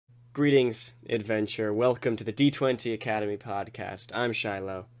Greetings, adventure. Welcome to the D20 Academy podcast. I'm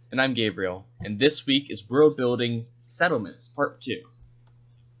Shiloh. And I'm Gabriel. And this week is World Building Settlements, Part 2.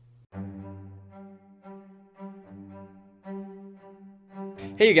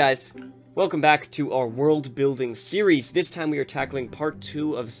 Hey you guys, welcome back to our world building series. This time we are tackling Part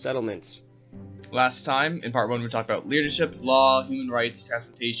 2 of Settlements. Last time, in Part 1, we talked about leadership, law, human rights,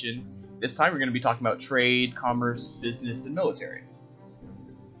 transportation. This time we're going to be talking about trade, commerce, business, and military.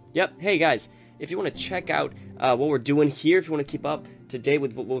 Yep, hey guys, if you want to check out what we're doing here, if you want to keep up to date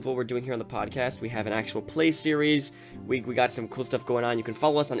with what we're doing here on the podcast, we have an actual play series. We got some cool stuff going on. You can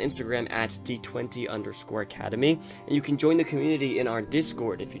follow us on Instagram at D20_Academy. And you can join the community in our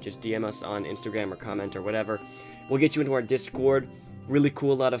Discord if you just DM us on Instagram or comment or whatever. We'll get you into our Discord. Really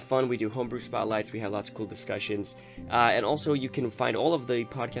cool, a lot of fun. We do homebrew spotlights. We have lots of cool discussions. And also you can find all of the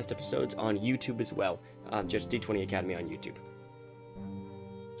podcast episodes on YouTube as well. Just D20 Academy on YouTube.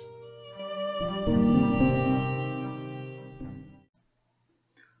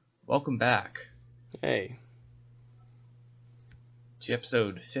 Welcome back. Hey. To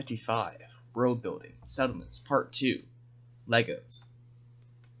episode 55, World Building Settlements, Part 2, Legos.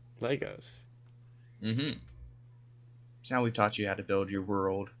 Legos. So now we've taught you how to build your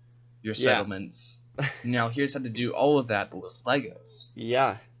world, your settlements. Now here's how to do all of that, but with Legos.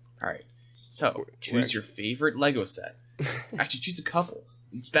 Yeah. Alright, so choose your favorite Lego set. Actually, choose a couple.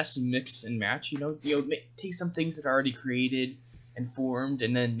 It's best to mix and match, take some things that are already created and formed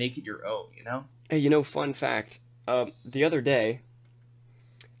and then make it your own, Hey, fun fact. The other day,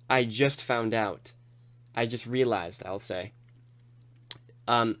 I just found out, I just realized, I'll say,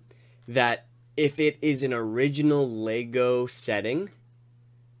 that if it is an original Lego setting,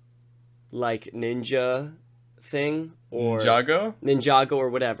 like Ninja thing, or Ninjago or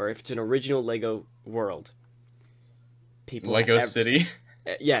whatever, if it's an original Lego world, Lego City?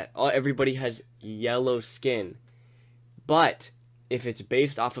 Yeah, everybody has yellow skin. But if it's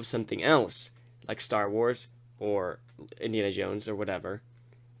based off of something else, like Star Wars or Indiana Jones or whatever,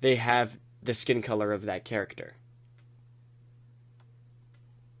 they have the skin color of that character.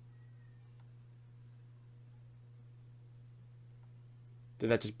 Did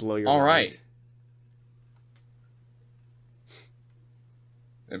that just blow your mind? All right.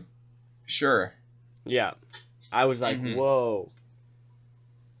 Sure. Yeah. I was like, whoa.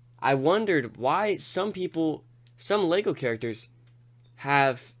 I wondered why some Lego characters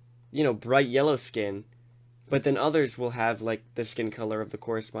have, bright yellow skin, but then others will have, like, the skin color of the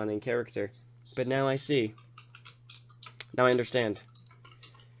corresponding character. But now I see. Now I understand.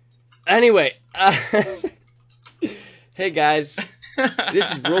 Anyway, hey guys,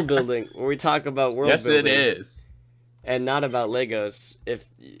 this is world building, where we talk about world building. Yes, it is. And not about Legos, if,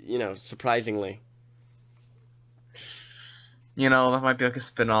 surprisingly. That might be like a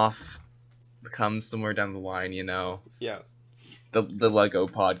spin-off that comes somewhere down the line, Yeah. The Lego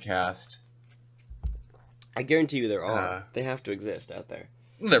podcast. I guarantee you there are. They have to exist out there.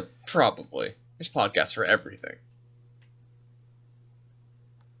 There probably. There's podcasts for everything.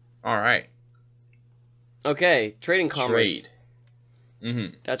 Alright. Okay, trade and commerce.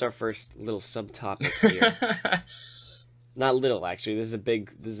 Trade. That's our first little subtopic here. Not little, actually. This is a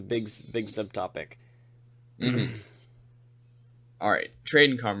big subtopic. Alright,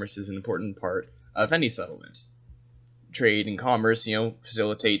 trade and commerce is an important part of any settlement. Trade and commerce,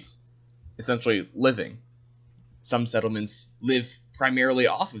 facilitates essentially living. Some settlements live primarily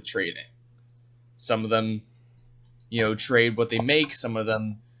off of trading. Some of them, trade what they make. Some of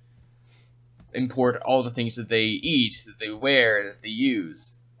them import all the things that they eat, that they wear, that they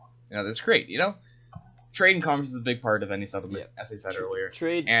use. That's great, Trade and commerce is a big part of any settlement, as I said earlier.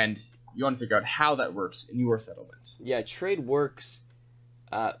 Trade. And you want to figure out how that works in your settlement. Yeah, trade works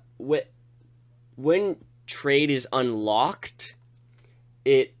when trade is unlocked,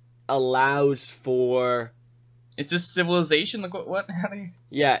 it allows for... It's just civilization? Like, what? How do you...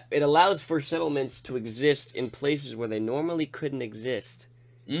 Yeah, it allows for settlements to exist in places where they normally couldn't exist.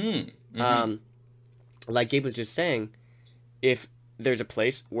 Like Gabe was just saying, if there's a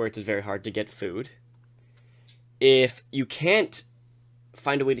place where it's very hard to get food, if you can't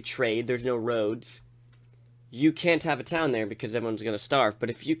find a way to trade, there's no roads, you can't have a town there because everyone's going to starve. But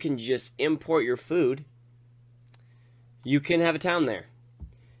if you can just import your food, you can have a town there.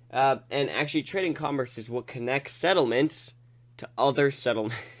 And actually, trade and commerce is what connects settlements to other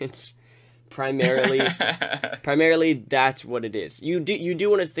settlements. Primarily, that's what it is. You do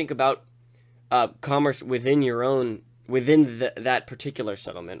want to think about commerce within that particular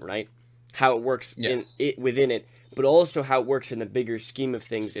settlement, right? How it works within it, but also how it works in the bigger scheme of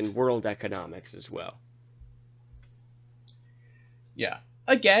things in world economics as well. Yeah.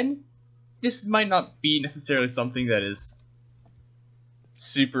 again, this might not be necessarily something that is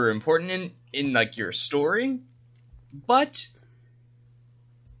super important in like your story, but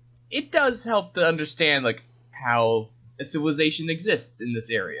it does help to understand like how a civilization exists in this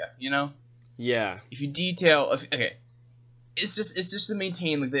area, you know? Yeah. If you detail, okay, it's just to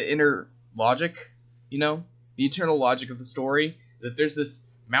maintain like the inner logic, you know, the internal logic of the story. If there's this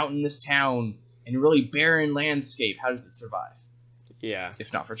mountainous town and a really barren landscape, how does it survive? Yeah.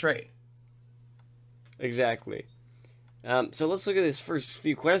 If not for trade. Exactly. So let's look at this first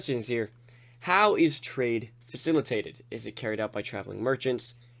few questions here. How is trade facilitated? Is it carried out by traveling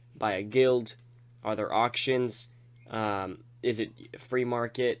merchants, by a guild? Are there auctions? Is it free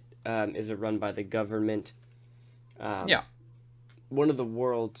market? Is it run by the government? Yeah. One of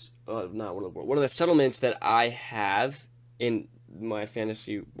the settlements that I have in my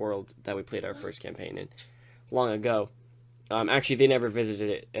fantasy world that we played our first campaign in long ago. Actually, they never visited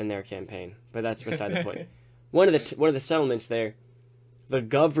it in their campaign, but that's beside the point. One of the settlements there, the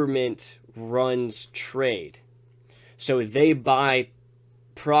government runs trade, so they buy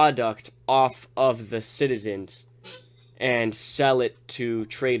product off of the citizens and sell it to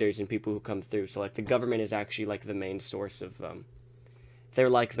traders and people who come through. So like the government is actually like the main source of they're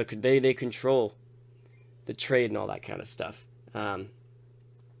like they control the trade and all that kind of stuff. And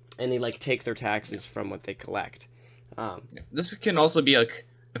they like take their taxes from what they collect. This can also be like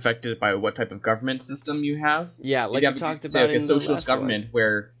affected by what type of government system you have. Yeah, like you we talked say, about like in a socialist the last government one.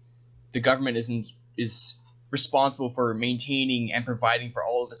 where the government is responsible for maintaining and providing for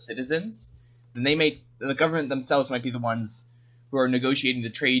all of the citizens. Then the government themselves might be the ones who are negotiating the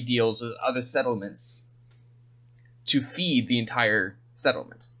trade deals with other settlements to feed the entire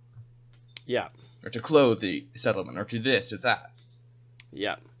settlement. Yeah. Or to clothe the settlement, or to this or that.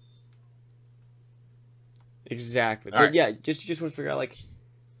 Yeah. Exactly. All But right. yeah, just want to figure out like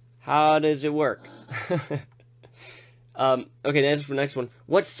how does it work? Okay, that's for the next one.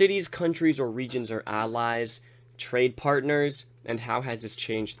 What cities, countries, or regions are allies, trade partners, and how has this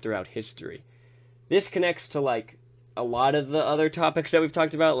changed throughout history? This connects to like a lot of the other topics that we've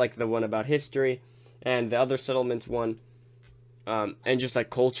talked about, like the one about history and the other settlements one, and just like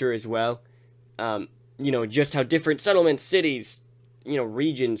culture as well. Just how different settlements, cities,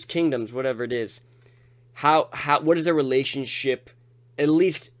 regions, kingdoms, whatever it is, what is their relationship, at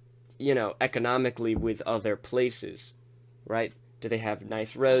least, economically with other places, right? Do they have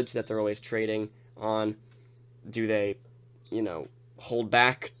nice roads that they're always trading on? Do they, hold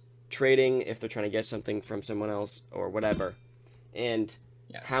back trading if they're trying to get something from someone else or whatever? And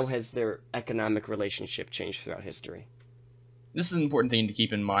Yes. how has their economic relationship changed throughout history? This is an important thing to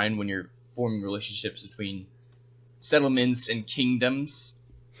keep in mind when you're forming relationships between settlements and kingdoms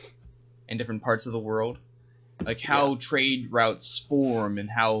in different parts of the world. Like how trade routes form and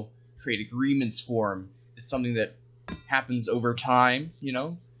how trade agreements form is something that happens over time,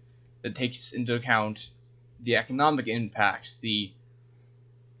 that takes into account the economic impacts, the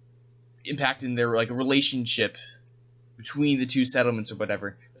impact in their like relationship between the two settlements or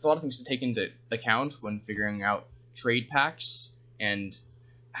whatever. There's a lot of things to take into account when figuring out trade pacts and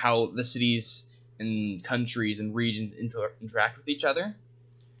how the cities and countries and regions interact with each other.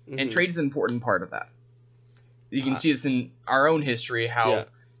 Mm-hmm. And trade is an important part of that. You can see this in our own history, how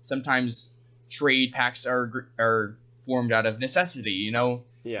sometimes trade pacts are formed out of necessity,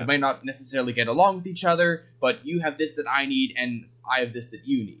 They might not necessarily get along with each other, but you have this that I need, and I have this that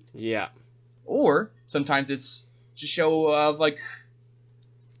you need. Yeah. Or sometimes it's to show of like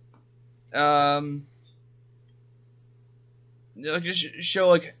just show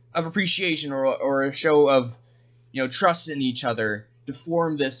like of appreciation or a show of trust in each other to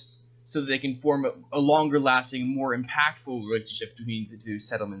form this so that they can form a longer lasting, more impactful relationship between the two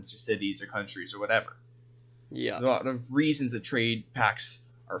settlements or cities or countries or whatever. Yeah. There's a lot of reasons that trade pacts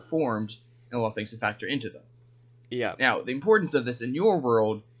are formed and a lot of things to factor into them. Yeah. Now, the importance of this in your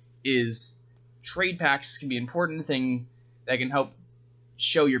world is trade pacts can be an important thing that can help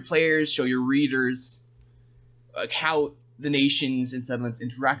show your players, show your readers, like how the nations and settlements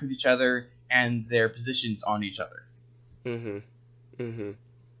interact with each other and their positions on each other. Mm-hmm. Mm-hmm.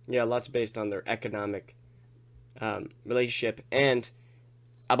 Yeah, lots based on their economic relationship. And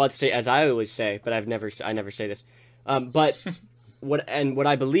I'm about to say, as I always say, but I never say this. But what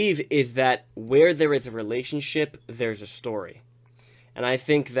I believe is that where there is a relationship, there's a story. And I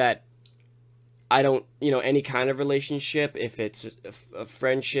think that any kind of relationship, if it's a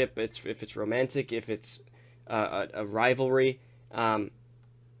friendship, if it's romantic, if it's a rivalry, where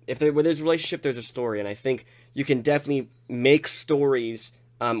there's a relationship, there's a story. And I think you can definitely make stories,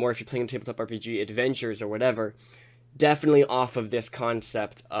 or if you're playing tabletop RPG adventures or whatever, definitely off of this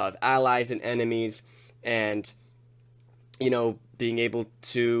concept of allies and enemies, and being able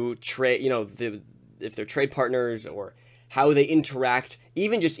to trade, if they're trade partners, or how they interact,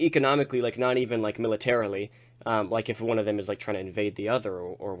 even just economically, like not even like militarily, like if one of them is like trying to invade the other,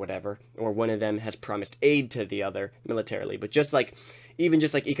 or whatever, or one of them has promised aid to the other militarily, but just like, even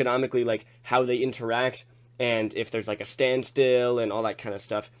just like economically, like how they interact, and if there's like a standstill and all that kind of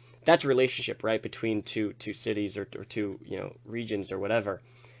stuff. That's a relationship, right, between two cities, or two regions or whatever.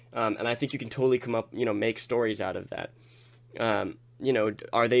 And I think you can totally come up, make stories out of that.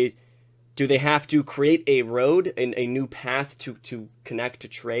 Do they have to create a road, a new path to connect, to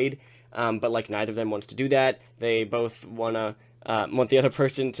trade? But like neither of them wants to do that. They both want the other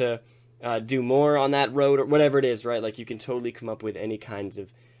person to do more on that road, or whatever it is, right? Like you can totally come up with any kinds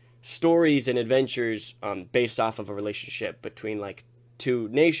of stories and adventures based off of a relationship between like two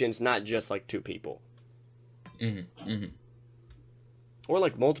nations, not just like two people. Mm-hmm. Mm-hmm. Or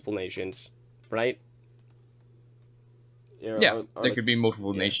like multiple nations, right? There could be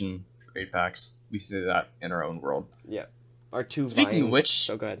multiple nation trade packs. We see that in our own world. Yeah. Our two. Speaking of which,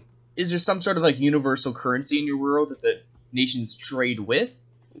 so go ahead. Is there some sort of like universal currency in your world that the nations trade with?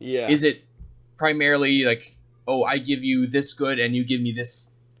 Yeah. Is it primarily like, oh, I give you this good and you give me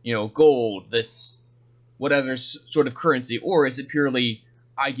this, gold, this whatever sort of currency, or is it purely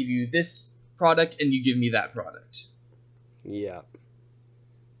I give you this product and you give me that product? Yeah.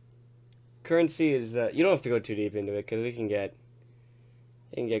 Currency is you don't have to go too deep into it because it can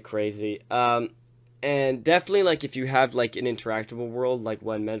get crazy. And definitely like if you have like an interactable world, like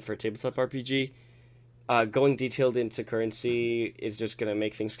one meant for a tabletop RPG, going detailed into currency is just gonna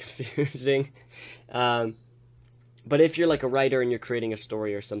make things confusing. But if you're like a writer and you're creating a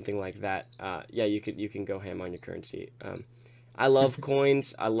story or something like that, yeah, you can go ham on your currency. I love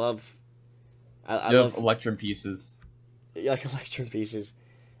coins. I love Electrum pieces. Like Electrum pieces.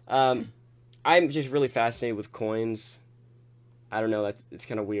 I'm just really fascinated with coins. I don't know, it's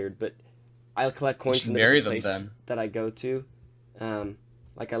kind of weird, but I collect coins from the different places that I go to.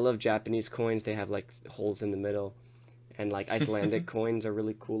 Like I love Japanese coins. They have like holes in the middle, and like Icelandic coins are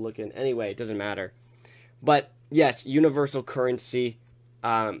really cool looking. Anyway, it doesn't matter. But yes, universal currency.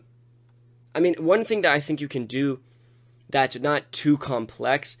 I mean, one thing that I think you can do that's not too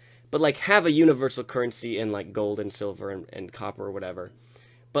complex, but like have a universal currency in like gold and silver and copper or whatever.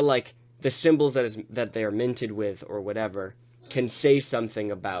 But like the symbols that they are minted with or whatever can say something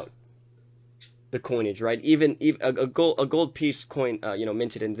about the coinage, right? Even a gold piece coin,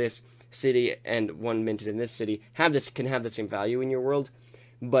 minted in this city and one minted in this city can have the same value in your world,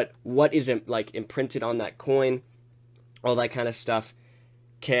 but what isn't like imprinted on that coin, all that kind of stuff,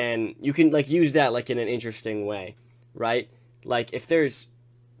 you can like use that like in an interesting way, right? Like if there's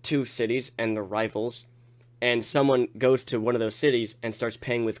two cities and they're rivals, and someone goes to one of those cities and starts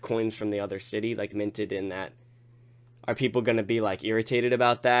paying with coins from the other city, like minted in that, are people gonna be like irritated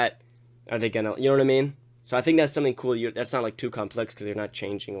about that? Are they gonna, you know what I mean? So I think that's something cool. That's not like too complex because you're not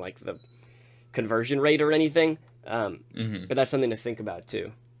changing like the conversion rate or anything. But that's something to think about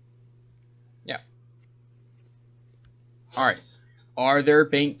too. Yeah. All right. Are there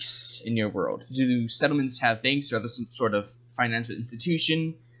banks in your world? Do settlements have banks, or are there some sort of financial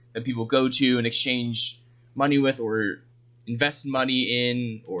institution that people go to and exchange money with, or invest money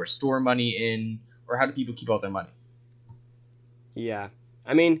in, or store money in, or how do people keep all their money? Yeah.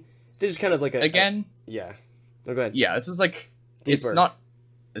 I mean, this is kind of like yeah. Oh, go ahead. Yeah, this is like, Deeper. It's not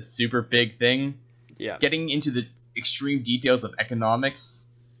a super big thing. Yeah. Getting into the extreme details of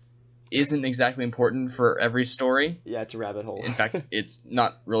economics isn't exactly important for every story. Yeah, it's a rabbit hole. In fact, it's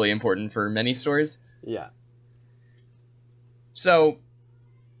not really important for many stories. Yeah. So,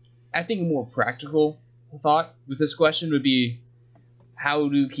 I think a more practical thought with this question would be, how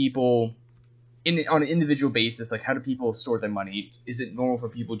do people, on an individual basis, like how do people store their money? Is it normal for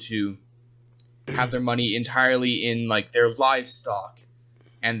people to have their money entirely in like their livestock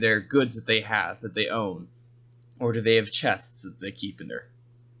and their goods that they have, that they own? Or do they have chests that they keep in there?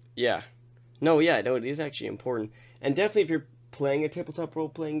 Yeah. No, it is actually important. And definitely if you're playing a tabletop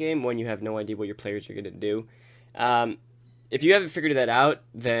role-playing game, when you have no idea what your players are going to do, if you haven't figured that out,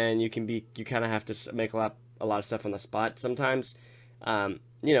 then you kind of have to make a lot of stuff on the spot sometimes.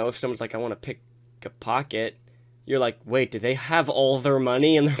 If someone's like, I want to pick a pocket, you're like, wait, do they have all their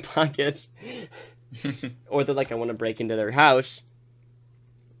money in their pockets? Or they're like, I want to break into their house.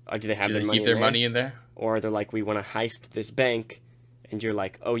 Or do they have their money keep their money in there? Or they're like, we want to heist this bank. And you're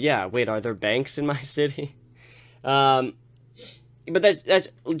like, oh yeah, wait, are there banks in my city? But that's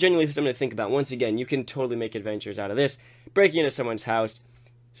genuinely something to think about. Once again, you can totally make adventures out of this. Breaking into someone's house,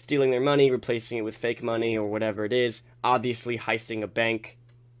 stealing their money, replacing it with fake money or whatever it is. Obviously, heisting a bank,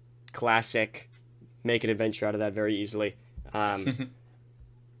 classic. Make an adventure out of that very easily.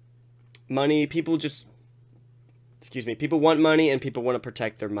 Money, people want money and people want to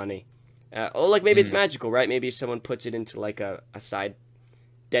protect their money. Like maybe it's magical, right? Maybe someone puts it into like a side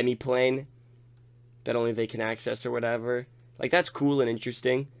demi-plane that only they can access or whatever. Like, that's cool and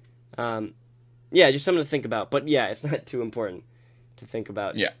interesting. Yeah, just something to think about. But yeah, it's not too important to think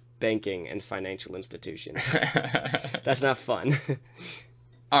about banking and financial institutions. That's not fun.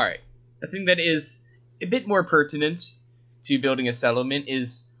 All right. I think that is a bit more pertinent to building a settlement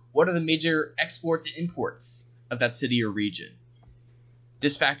is what are the major exports and imports of that city or region?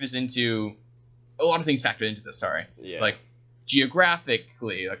 This factors into a lot of things factor into this, Yeah. Like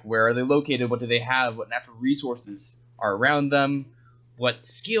geographically, like where are they located? What do they have? What natural resources are around them? What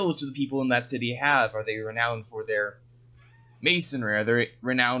skills do the people in that city have? Are they renowned for their masonry? Are they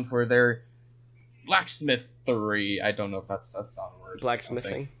renowned for their blacksmithery? I don't know if that's not a word.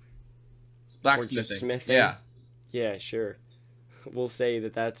 Blacksmithing? It's blacksmithing. Or just smithing? Yeah. Yeah, sure. We'll say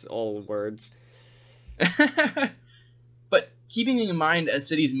that that's all words. But keeping in mind a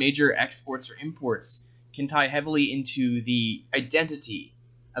city's major exports or imports can tie heavily into the identity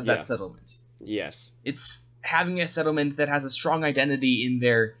of that settlement. Yes. It's having a settlement that has a strong identity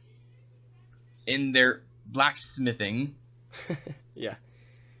in their blacksmithing. Yeah.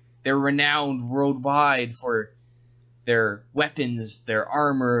 They're renowned worldwide for their weapons, their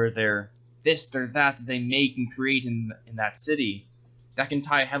armor, their this, their that they make and create in that city. That can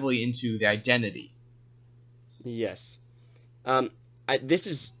tie heavily into the identity. Yes. This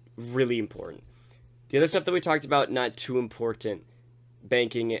is really important. The other stuff that we talked about, not too important.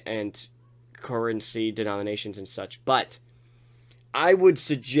 Banking and currency denominations and such. But I would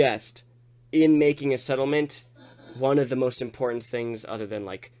suggest in making a settlement, one of the most important things other than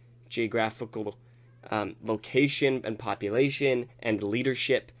like geographical location and population and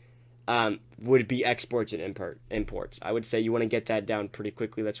leadership would be exports and imports. I would say you want to get that down pretty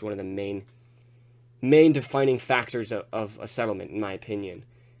quickly. That's one of the main defining factors of a settlement, in my opinion.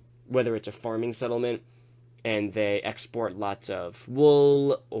 Whether it's a farming settlement and they export lots of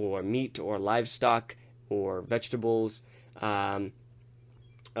wool or meat or livestock or vegetables,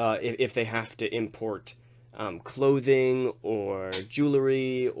 if they have to import clothing or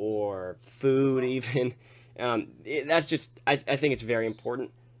jewelry or food even, that's just, I think it's very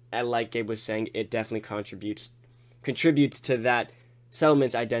important. And like Gabe was saying, it definitely contributes to that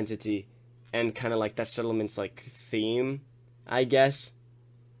settlement's identity and kind of like that settlement's like theme, I guess.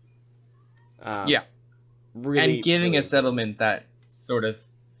 Really, and giving really a settlement that sort of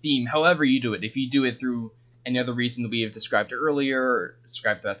theme, however you do it. If you do it through any other reason that we have described earlier, or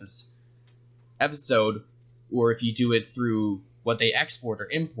described throughout this episode, or if you do it through what they export or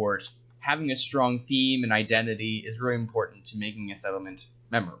import, having a strong theme and identity is really important to making a settlement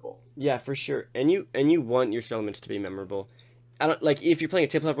memorable. Yeah, for sure. And you want your settlements to be memorable. I don't like if you're playing a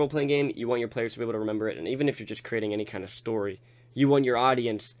tabletop role playing game, you want your players to be able to remember it, and even if you're just creating any kind of story, you want your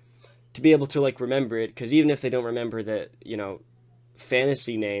audience to be able to like remember it, because even if they don't remember the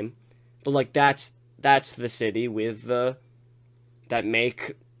fantasy name, but like that's the city with that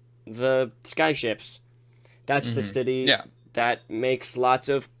make the skyships. That's the city that makes lots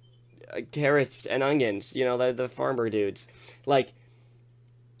of carrots and onions. The farmer dudes. Like,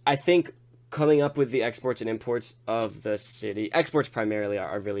 I think coming up with the exports and imports of the city, exports primarily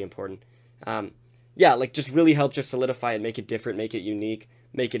are really important. Like just really help just solidify it, make it different, make it unique,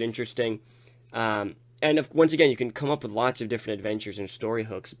 make it interesting. And once again, you can come up with lots of different adventures and story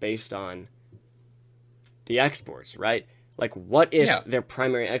hooks based on the exports, right? Like, what if their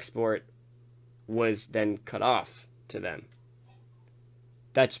primary export was then cut off to them?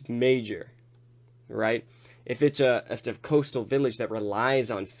 That's major, right? If it's a coastal village that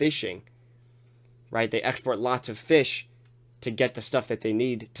relies on fishing, right? They export lots of fish to get the stuff that they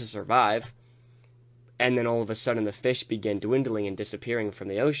need to survive, and then all of a sudden the fish begin dwindling and disappearing from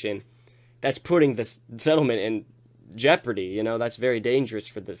the ocean. That's putting the settlement in jeopardy. That's very dangerous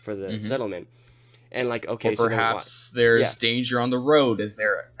for the settlement. And like, okay, or perhaps there's danger on the road as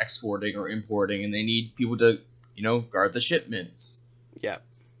they're exporting or importing, and they need people to, guard the shipments. Yeah,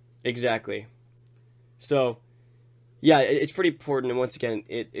 exactly. So, yeah, it's pretty important, and once again,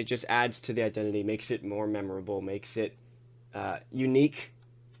 it just adds to the identity, makes it more memorable, makes it unique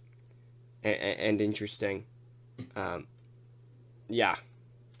and interesting. Yeah,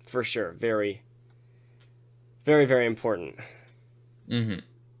 for sure. Very, very, very important.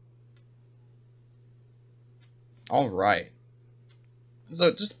 All right.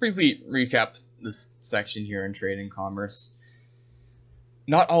 So just briefly recap this section here in trade and commerce.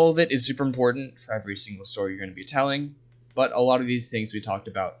 Not all of it is super important for every single story you're going to be telling, but a lot of these things we talked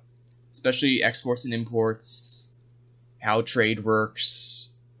about, especially exports and imports, how trade works,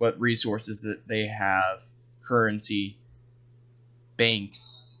 what resources that they have, currency,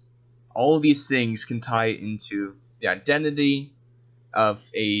 banks, all of these things can tie into the identity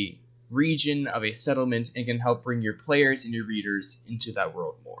of a region, of a settlement, and can help bring your players and your readers into that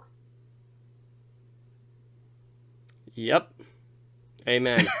world more. Yep.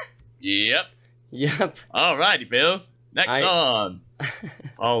 Amen. Yep. Yep. Alrighty, Bill. Next on.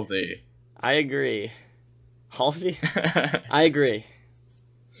 Halsey. I agree. Halsey? I agree.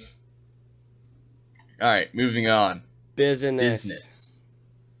 Alright, moving on. Business.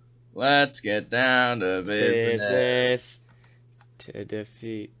 Let's get down to business. To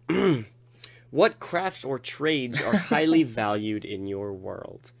defeat. What crafts or trades are highly valued in your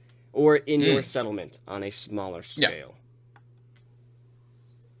world? Or in your settlement on a smaller scale?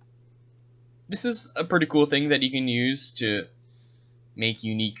 This is a pretty cool thing that you can use to make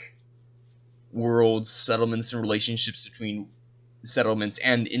unique worlds, settlements, and relationships between settlements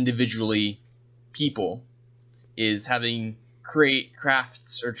and individually people, is having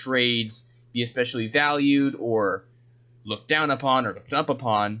crafts or trades be especially valued or looked down upon or looked up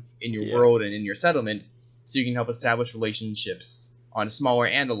upon in your world and in your settlement, so you can help establish relationships on a smaller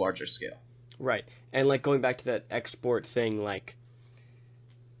and a larger scale. Right. And like going back to that export thing, like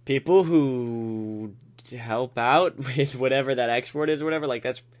people who help out with whatever that export is or whatever, like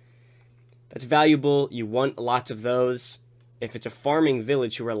that's valuable. You want lots of those. If it's a farming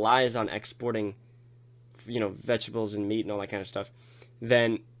village who relies on exporting, vegetables and meat and all that kind of stuff,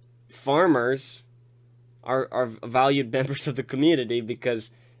 then farmers are valued members of the community because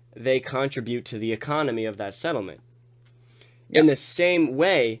they contribute to the economy of that settlement. Yep. In the same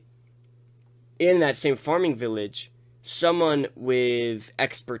way, in that same farming village, someone with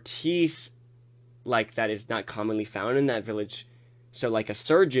expertise like that is not commonly found in that village, so like a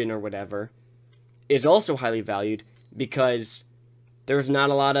surgeon or whatever, is also highly valued because there's not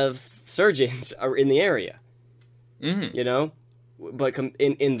a lot of surgeons in the area. But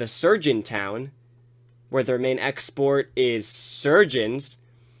in the surgeon town, where their main export is surgeons,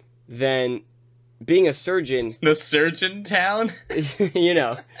 then being a surgeon... The surgeon town?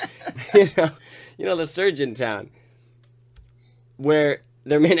 the surgeon town, where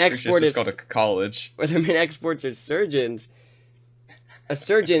their main export is... called a college. Where their main exports are surgeons. A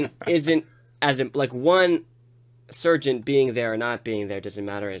surgeon isn't like one surgeon being there or not being there doesn't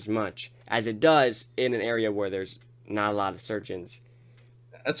matter as much as it does in an area where there's not a lot of surgeons.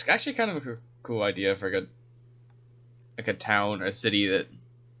 That's actually kind of a cool idea for a town or a city that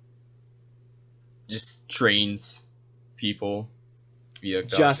just trains people to be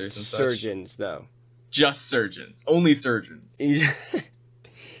doctors just and such. Surgeons, though. Just surgeons. Only surgeons.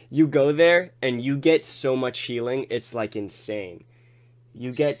 You go there and you get so much healing, it's like insane.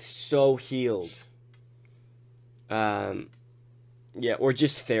 You get so healed. Or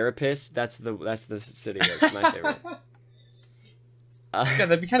just therapists. That's the city that's my favorite. Yeah,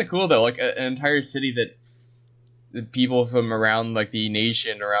 that'd be kind of cool though. Like an entire city that the people from around like the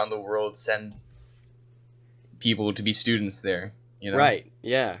nation, around the world, send people to be students there. Right?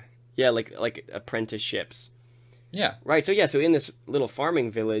 Yeah. Like apprenticeships. Yeah. Right. So so in this little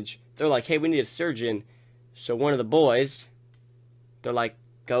farming village, they're like, hey, we need a surgeon. So one of the boys, they're like,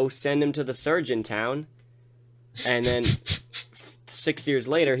 go send him to the surgeon town. And then 6 years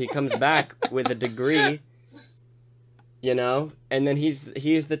later, he comes back with a degree, and then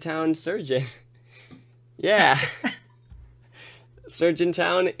he's the town surgeon. Yeah. Surgeon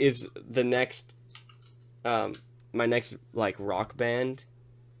Town is the next, my next, like, rock band.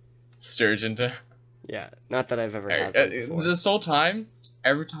 Surgeon Town? Yeah. Not that I've ever had one before. This whole time,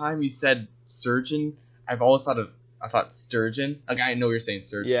 every time you said surgeon, I've always thought sturgeon. Like, I know you're saying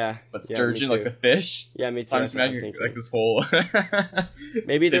surgeon. Yeah. But sturgeon, like the fish? Yeah, me too. I'm just imagining like this whole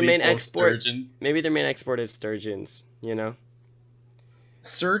maybe their main export. Sturgeons. Maybe their main export is sturgeons.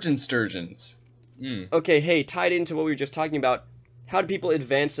 Sturgeons. Okay, hey, tied into what we were just talking about, how do people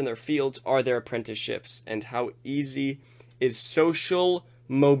advance in their fields? Are there apprenticeships? And how easy is social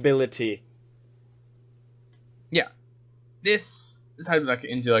mobility? Yeah. This is tied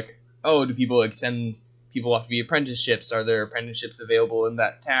into do people send people off to be apprenticeships? Are there apprenticeships available in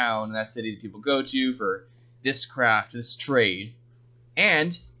that town, in that city that people go to for this craft, this trade?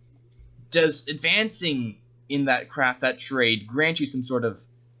 And does advancing in that craft, that trade, grant you some sort of,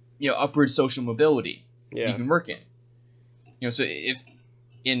 upward social mobility you can work in? So if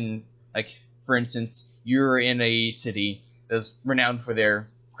for instance, you're in a city that's renowned for their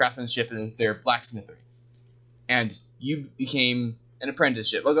craftsmanship and their blacksmithery, and you became an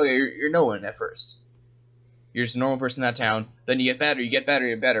apprenticeship. Like, okay, you're no one at first. You're just a normal person in that town. Then you get better, you get better,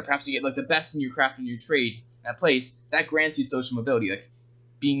 you get better. Perhaps you get like the best in your craft and your trade in that place. That grants you social mobility, like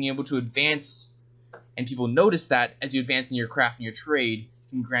being able to advance, and people notice that as you advance in your craft and your trade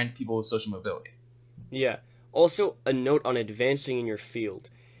can grant people social mobility. Yeah. Also, a note on advancing in your field.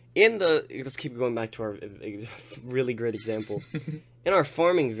 Let's keep going back to our really great example. In our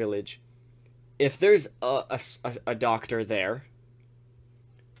farming village, if there's a doctor there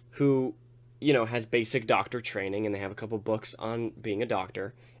who, has basic doctor training and they have a couple books on being a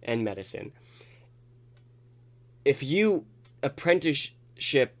doctor and medicine, if you apprentice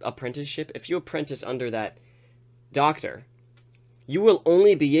under that doctor, you will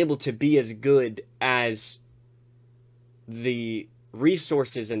only be able to be as good as the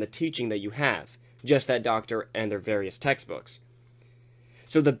resources and the teaching that you have, just that doctor and their various textbooks.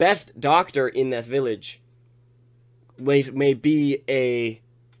 So the best doctor in that village may be a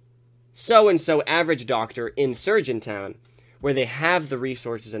so-and-so average doctor in Surgeon Town, where they have the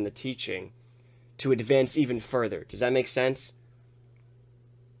resources and the teaching to advance even further. Does that make sense?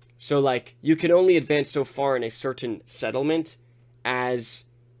 So, like, you can only advance so far in a certain settlement as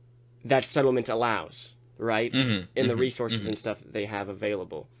that settlement allows, right? In the resources and stuff that they have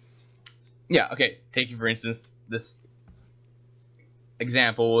available. Yeah, okay. Taking, for instance, this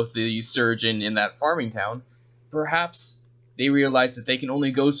example with the surgeon in that farming town, perhaps they realize that they can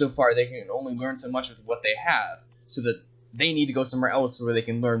only go so far, they can only learn so much with what they have, so that they need to go somewhere else where they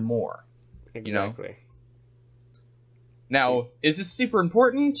can learn more. Exactly. Now, is this super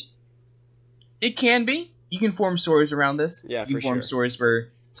important? It can be. You can form stories around this. Yeah, you can form stories where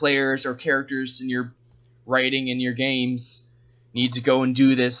players or characters in your writing in your games need to go and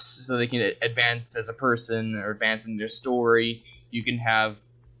do this so they can advance as a person or advance in their story. You can have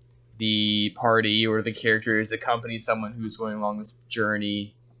the party or the characters accompany someone who's going along this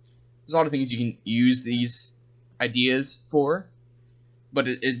journey. There's a lot of things you can use these ideas for, but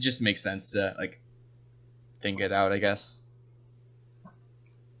it just makes sense to, like, think it out, I guess.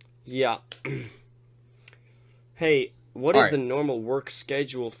 Yeah. Hey, what is the normal work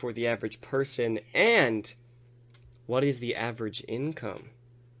schedule for the average person, and what is the average income?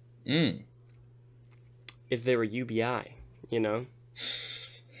 Is there a UBI,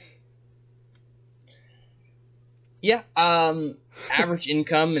 Yeah, average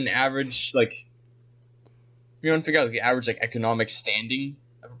income and average, like, you want to figure out, like, the average, like, economic standing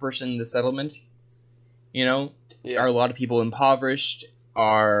of a person in the settlement, Are a lot of people impoverished?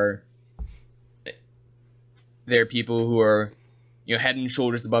 Are there people who are, head and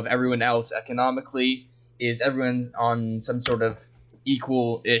shoulders above everyone else economically? Is everyone on some sort of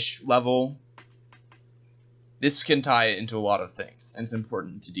equal-ish level? This can tie it into a lot of things, and it's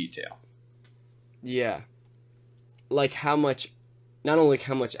important to detail. Yeah. Like not only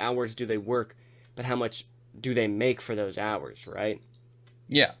how much hours do they work, but how much do they make for those hours, right?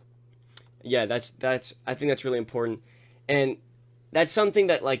 Yeah. Yeah, that's I think that's really important. And that's something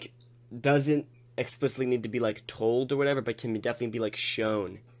that, like, doesn't explicitly need to be, like, told or whatever, but can definitely be, like,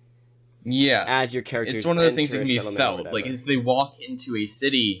 shown. Yeah. As your characters. It's one of those things that can be felt. Like, if they walk into a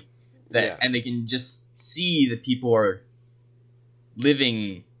city and they can just see that people are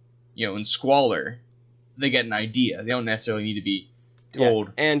living, in squalor, they get an idea. They don't necessarily need to be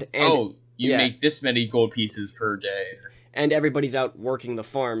told, you make this many gold pieces per day. And everybody's out working the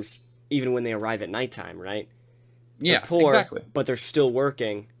farms even when they arrive at nighttime, right? They're poor, exactly. But they're still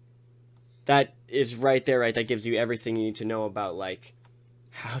working. That is right there, right? That gives you everything you need to know about, like,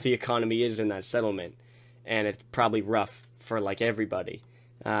 how the economy is in that settlement. And it's probably rough for, like, everybody.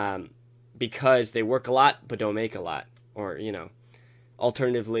 Because they work a lot, but don't make a lot. Or,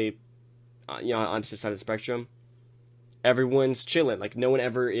 alternatively, on the opposite side of the spectrum, everyone's chilling. Like, no one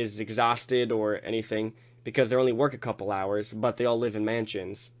ever is exhausted or anything because they only work a couple hours, but they all live in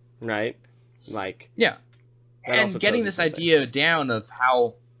mansions, right? Like, yeah. And getting this idea down of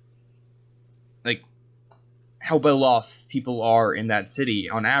how well off people are in that city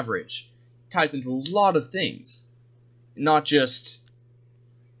on average ties into a lot of things. Not just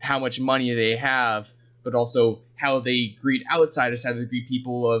how much money they have, but also how they greet outsiders, how they greet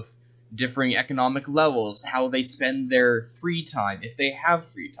people of differing economic levels, how they spend their free time, if they have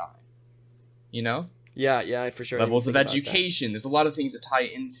free time. Yeah, for sure. Levels of education. There's a lot of things that tie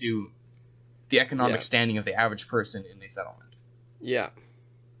into the economic standing of the average person in a settlement. Yeah.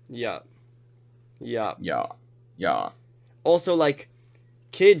 Also, like,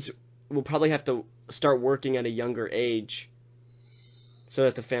 kids will probably have to start working at a younger age so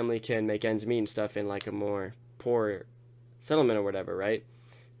that the family can make ends meet and stuff in, like, a more poor settlement or whatever, right?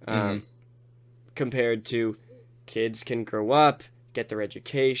 Compared to kids can grow up, get their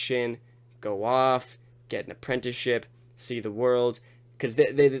education, go off, get an apprenticeship, see the world, because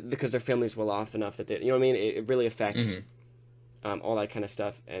because their family's well off enough that they, you know what I mean. It really affects all that kind of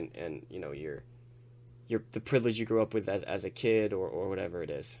stuff, and you know your the privilege you grew up with as a kid or whatever it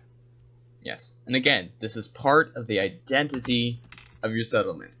is. Yes, and again, this is part of the identity of your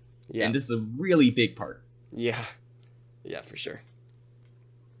settlement, and this is a really big part. Yeah, for sure.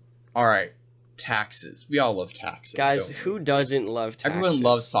 All right, taxes. We all love taxes, guys. Who doesn't love taxes? Everyone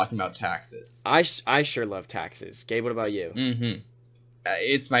loves talking about taxes. I sure love taxes. Gabe, what about you?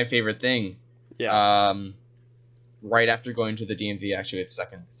 It's my favorite thing. Yeah. Right after going to the DMV, actually, it's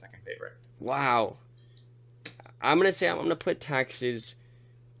second favorite. Wow. I'm gonna put taxes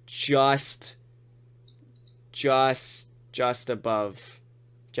just above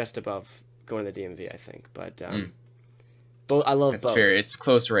going to the DMV, I think. But I love both. That's fair. It's a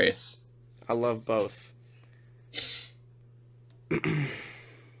close race. I love both.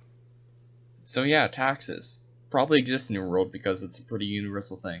 So yeah, taxes probably exist in your world because it's a pretty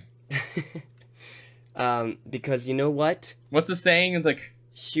universal thing. Because you know what? What's the saying? It's like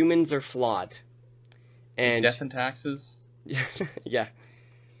humans are flawed. And death and taxes? Yeah.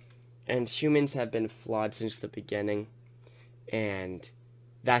 And humans have been flawed since the beginning. And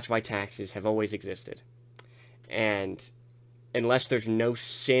that's why taxes have always existed. And unless there's no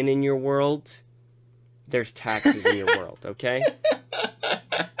sin in your world, there's taxes in your world, okay?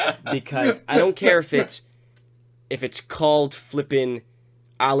 Because I don't care if it's called flippin'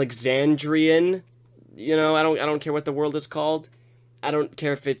 Alexandrian, you know, I don't care what the world is called. I don't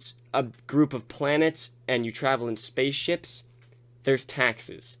care if it's a group of planets and you travel in spaceships. There's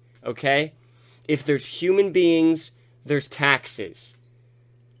taxes, okay? If there's human beings, there's taxes.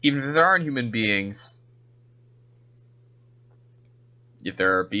 Even if there aren't human beings, if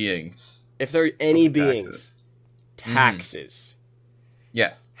there are beings, if there are any beings, taxes.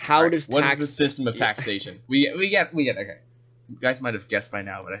 Yes. What is the system of taxation? we get okay. You guys might have guessed by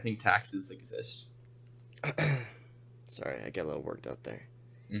now, but I think taxes exist. Sorry, I get a little worked up there.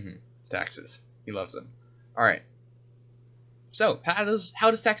 Taxes. He loves them. All right. So, how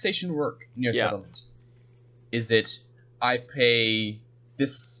does taxation work in your settlement? Is it I pay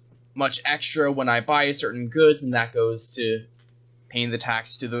this much extra when I buy certain goods, and that goes to paying the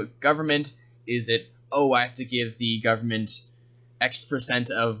tax to the government? Is it, oh, I have to give the government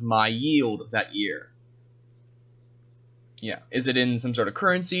X% of my yield that year? Yeah. Is it in some sort of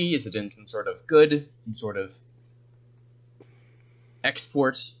currency? Is it in some sort of good? Some sort of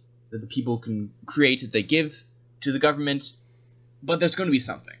export that the people can create that they give to the government? But there's going to be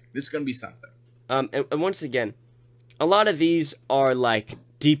something. There's going to be something. And once again, a lot of these are like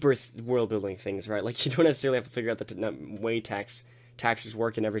deeper world-building things, right? Like you don't necessarily have to figure out the way taxes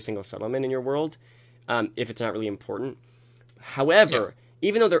work in every single settlement in your world, if it's not really important. However,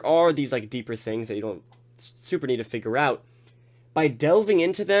 even though there are these like deeper things that you don't super need to figure out, by delving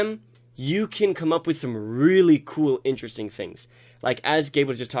into them, you can come up with some really cool, interesting things. Like as Gabe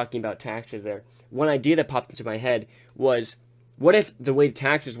was just talking about taxes there, one idea that popped into my head was, what if the way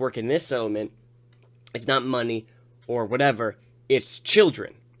taxes work in this settlement is not money or whatever, it's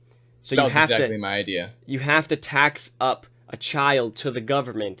children. So that was exactly my idea. You have to tax up a child to the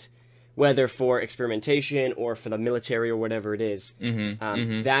government, whether for experimentation or for the military or whatever it is.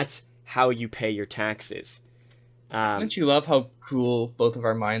 That's how you pay your taxes. Don't you love how cool both of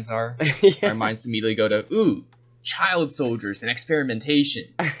our minds are? Our minds immediately go to, ooh, child soldiers and experimentation.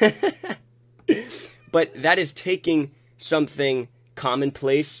 But that is taking something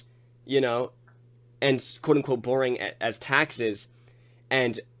commonplace, you know, and quote-unquote boring as taxes,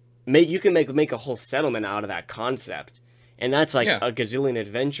 and you can make a whole settlement out of that concept. And that's like a gazillion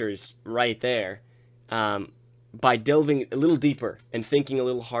adventures right there, by delving a little deeper and thinking a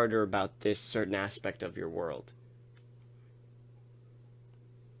little harder about this certain aspect of your world.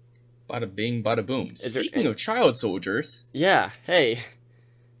 Bada bing, bada boom. Speaking of child soldiers... Yeah, hey.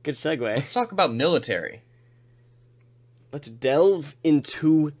 Good segue. Let's talk about military. Let's delve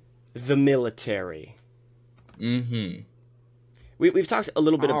into the military. We've talked a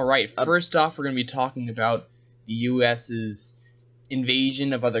little bit about... Alright, first off, we're going to be talking about the U.S.'s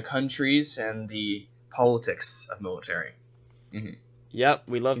invasion of other countries and the politics of military. Yep,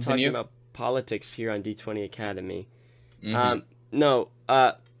 we love talking about politics here on D20 Academy.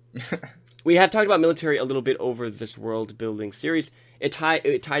 We have talked about military a little bit over this world building series. It tied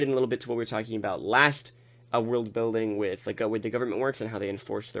in a little bit to what we were talking about last world building with like way the government works and how they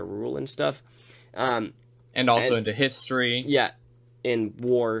enforce their rule and stuff. And also into history. Yeah, in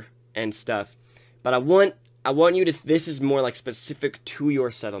war and stuff. But I want you to, this is more like specific to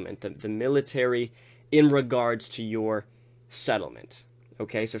your settlement, the military in regards to your settlement.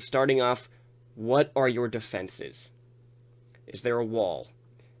 Okay, so starting off, what are your defenses? Is there a wall?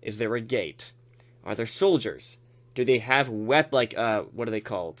 Is there a gate? Are there soldiers? Do they have what are they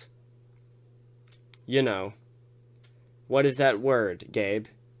called? You know. What is that word, Gabe?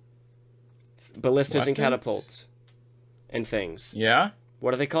 Ballistas and catapults. And things. Yeah?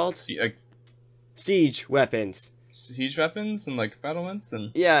 What are they called? Siege weapons. Siege weapons and, like, battlements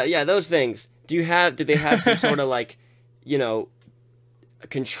and... Yeah, those things. Do they have some sort of, like, you know,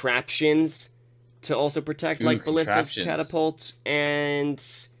 contraptions to also protect, like, ballistas, catapults, and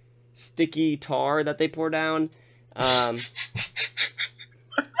sticky tar that they pour down?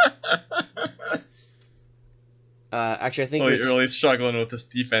 Actually, I think you're really struggling with this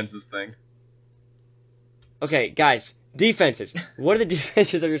defenses thing. Okay, guys, defenses. What are the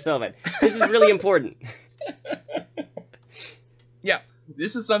defenses of your settlement? This is really important. Yeah,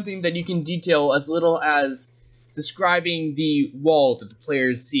 this is something that you can detail as little as describing the wall that the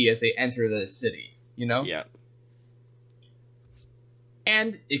players see as they enter the city, you know? Yeah.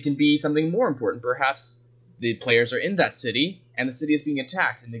 And it can be something more important. Perhaps the players are in that city, and the city is being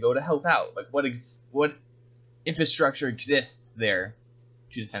attacked, and they go to help out. Like, what infrastructure exists there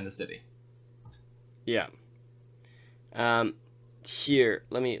to defend the city? Yeah. Here,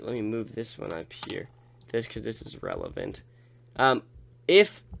 let me move this one up here. Because this is relevant.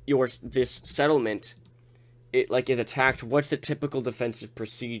 If this settlement is attacked, what's the typical defensive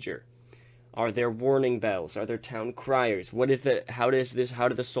procedure? Are there warning bells? Are there town criers? How do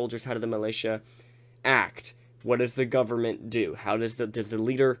the soldiers, how do the militia act? What does the government do? Does the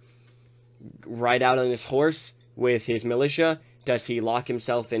leader ride out on his horse with his militia? Does he lock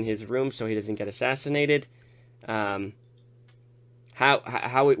himself in his room so he doesn't get assassinated? What's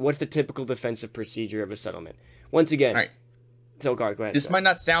the typical defensive procedure of a settlement? Once again, all right. So go ahead. This might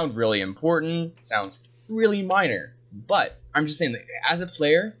not sound really important. It sounds really minor, but I'm just saying that as a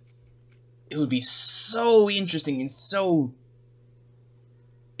player, it would be so interesting and so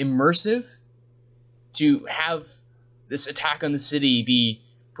immersive to have this attack on the city be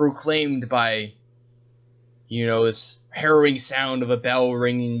proclaimed by, you know, this harrowing sound of a bell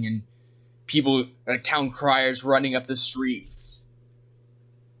ringing and people, like town criers, running up the streets,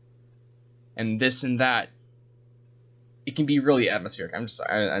 and this and that. It can be really atmospheric. I'm just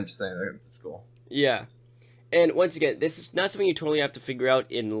saying that it's cool. Yeah, and once again, this is not something you totally have to figure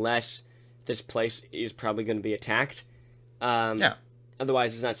out unless this place is probably going to be attacked. Yeah.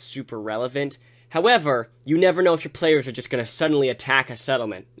 Otherwise, it's not super relevant. However, you never know if your players are just going to suddenly attack a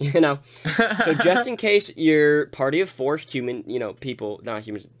settlement, you know? So just in case your party of 4 human, people, not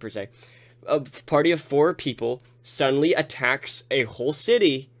humans per se, a party of 4 people suddenly attacks a whole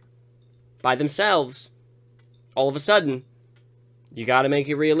city by themselves, all of a sudden, you got to make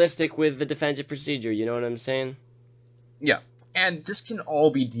it realistic with the defensive procedure, you know what I'm saying? Yeah. And this can all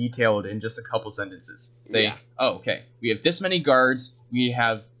be detailed in just a couple sentences. Say, oh, okay, we have this many guards, we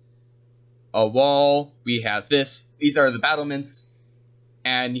have a wall, we have this, these are the battlements,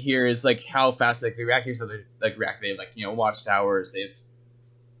 and here is, like, how fast they react. Here's how they, like, react. They have, watchtowers, they have,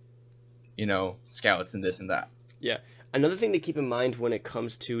 scouts and this and that. Yeah. Another thing to keep in mind when it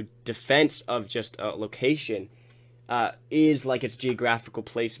comes to defense of just a location is, like, its geographical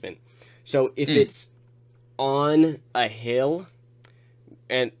placement. So if it's on a hill,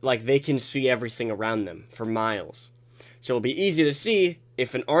 and, like, they can see everything around them for miles. So it'll be easy to see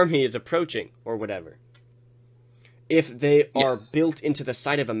if an army is approaching, or whatever. If they are built into the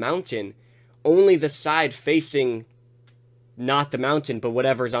side of a mountain, only the side facing not the mountain, but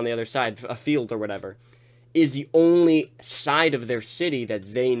whatever's on the other side, a field or whatever, is the only side of their city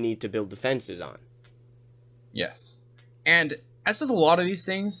that they need to build defenses on. Yes. And as with a lot of these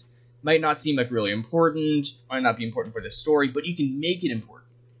things, might not seem like really important, might not be important for the story, but you can make it important.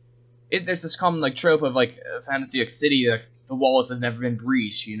 There's this common, like, trope of, like, a fantasy, like, city, like, the walls have never been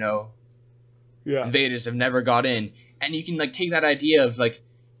breached, Yeah. Invaders have never got in. And you can, like, take that idea of, like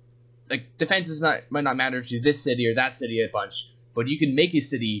defenses might not matter to this city or that city a bunch, but you can make a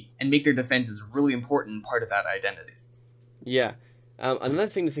city and make their defenses a really important part of that identity. Yeah. Another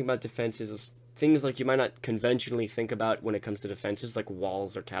thing to think about defenses is things like you might not conventionally think about when it comes to defenses, like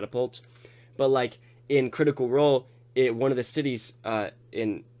walls or catapults. But, like, in Critical Role, one of the cities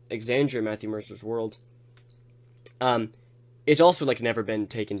in Exandria, Matthew Mercer's world, it's also, like, never been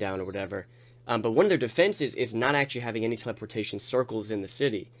taken down or whatever. But one of their defenses is not actually having any teleportation circles in the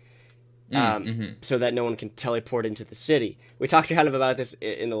city. So that no one can teleport into the city. We talked kind of about this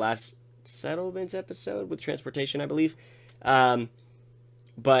in the last settlements episode with transportation, I believe.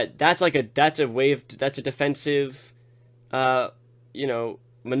 But that's a defensive,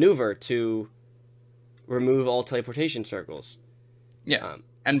 maneuver to remove all teleportation circles. Yes,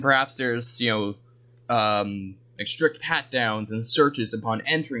 and perhaps there's like strict pat downs and searches upon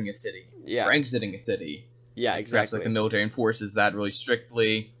entering a city or exiting a city. Yeah, exactly. Perhaps like the military enforces that really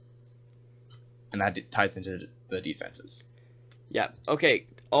strictly, and that ties into the defenses. Yeah. Okay.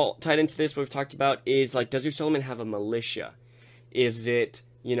 All tied into this, what we've talked about is like, does your settlement have a militia? Is it,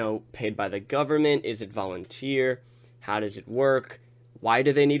 paid by the government? Is it volunteer? How does it work? Why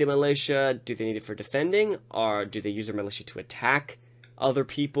do they need a militia? Do they need it for defending? Or do they use their militia to attack other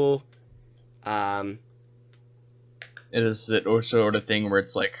people? Is it sort of thing where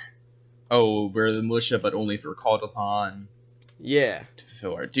it's like, oh, we're the militia, but only if we're called upon to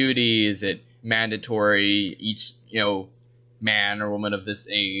fulfill our duty? Is it mandatory? Each, man or woman of this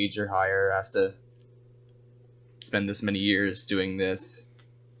age or higher has to spend this many years doing this.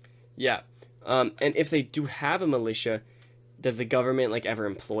 Yeah. And if they do have a militia, does the government ever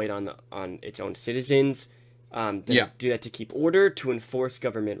employ it on its own citizens? Does it do that to keep order, to enforce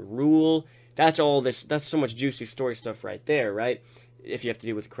government rule? That's so much juicy story stuff right there, right? If you have to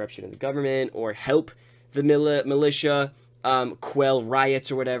deal with corruption in the government or help the militia quell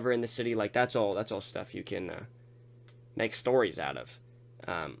riots or whatever in the city, that's all stuff you can make stories out of.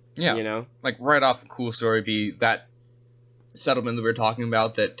 Like right off, a cool story would be that settlement that we were talking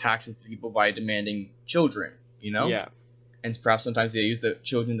about that taxes the people by demanding children, and perhaps sometimes they use the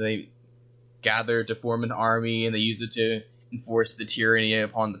children they gather to form an army, and they use it to enforce the tyranny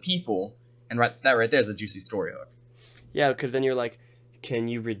upon the people. And that right there is a juicy story hook. Yeah, because then you're like, can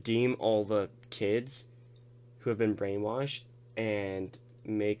you redeem all the kids who have been brainwashed and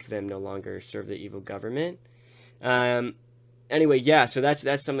make them no longer serve the evil government? Anyway, yeah, so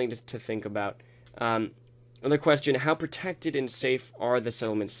that's something to think about. Another question, how protected and safe are the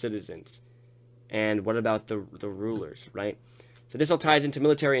settlement citizens? And what about the rulers, right? So this all ties into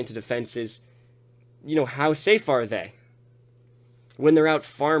military, into defenses. How safe are they? When they're out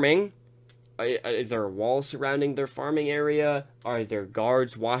farming, is there a wall surrounding their farming area? Are there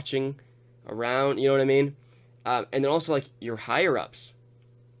guards watching around? You know what I mean? And then also, your higher-ups.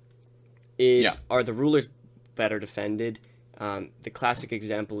 Are the rulers better defended? The classic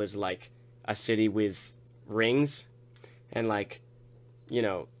example is, a city with rings. And,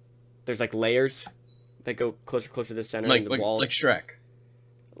 there's, layers that go closer to the center and the walls. Like Shrek.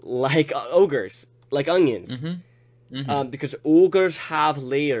 Like ogres. Like onions. Mm-hmm. Mm-hmm. Because ogres have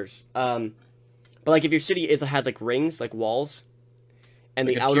layers. But if your city has rings, walls, and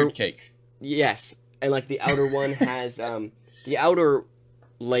like the a outer cake. Yes, and the outer one has the outer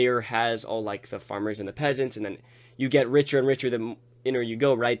layer has all the farmers and the peasants, and then you get richer and richer the inner you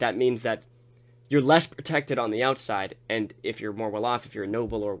go. Right, that means that you're less protected on the outside, and if you're more well off, if you're a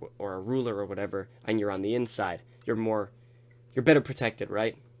noble or a ruler or whatever, and you're on the inside, you're better protected,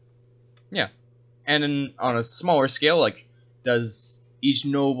 right? Yeah, and on a smaller scale, does each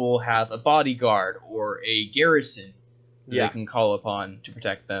noble have a bodyguard or a garrison that they can call upon to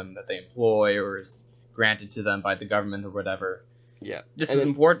protect them, that they employ or is granted to them by the government or whatever? Yeah. This is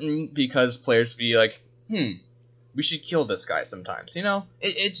important because players be like, we should kill this guy sometimes,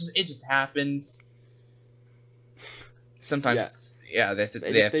 It just happens. Sometimes, they have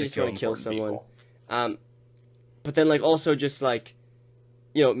to just want to kill someone. People. But then, also just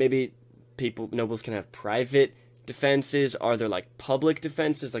maybe nobles can have private defenses. Are there public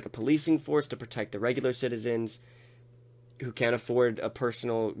defenses, like a policing force to protect the regular citizens who can't afford a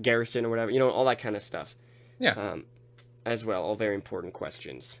personal garrison or whatever, all that kind of stuff. Yeah. As well, all very important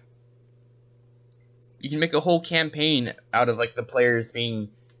questions. You can make a whole campaign out of the players being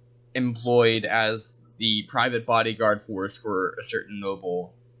employed as the private bodyguard force for a certain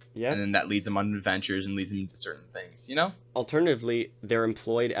noble. Yeah. And then that leads them on adventures and leads them into certain things, Alternatively, they're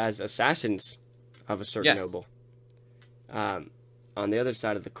employed as assassins of a certain noble. On the other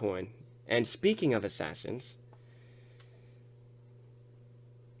side of the coin. And speaking of assassins...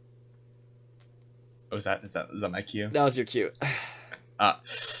 Oh, is that my cue? That was your cue.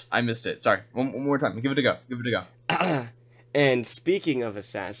 I missed it. Sorry. One more time. Give it a go. And speaking of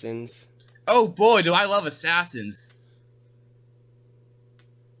assassins... Oh boy, do I love assassins!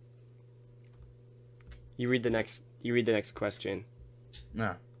 You read the next question.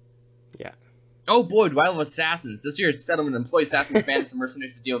 No. Yeah. Oh boy, do I love assassins! This year's settlement employs assassins, bandits, and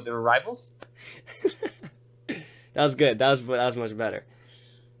mercenaries to deal with their rivals. That was good. That was much better.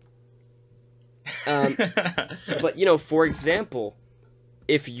 But for example,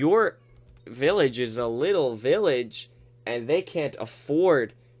 if your village is a little village and they can't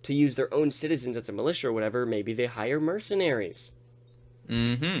afford to use their own citizens as a militia or whatever, maybe they hire mercenaries.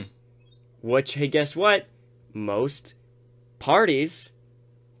 Mm-hmm. Which, hey, guess what? Most parties,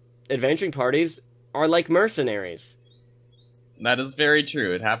 adventuring parties, are like mercenaries. That is very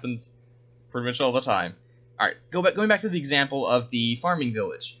true. It happens pretty much all the time. All right, going back to the example of the farming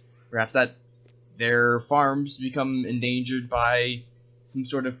village. Perhaps that their farms become endangered by some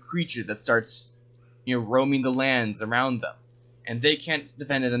sort of creature that starts, roaming the lands around them, and they can't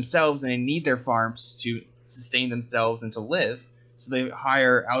defend it themselves, and they need their farms to sustain themselves and to live. So they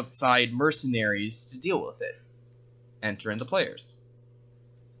hire outside mercenaries to deal with it. Enter in the players.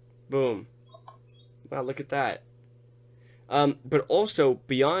 Boom. Wow, look at that. But also,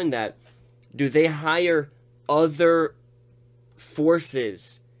 beyond that, do they hire other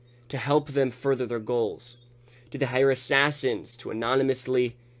forces to help them further their goals? Do they hire assassins to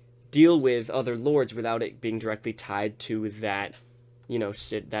anonymously deal with other lords without it being directly tied to that,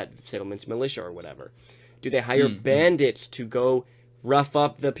 that settlement's militia or whatever? Do they hire bandits to go rough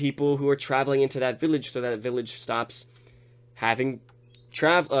up the people who are traveling into that village so that village stops having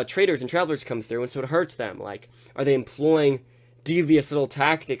traders and travelers come through, and so it hurts them? Like, are they employing devious little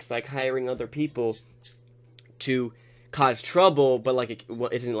tactics like hiring other people to cause trouble, but like it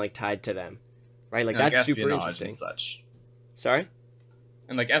isn't like tied to them, right? Like, that's super interesting. And such. Sorry?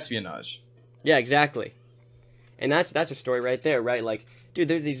 And like espionage. Yeah, exactly. And that's a story right there, right? Like, dude,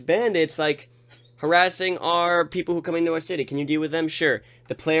 there's these bandits like harassing our people who come into our city. Can you deal with them? Sure.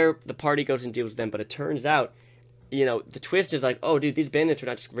 The party goes and deals with them, but it turns out, the twist is like, oh, dude, these bandits are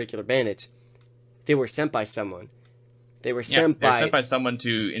not just regular bandits. They were sent by someone. They were sent by someone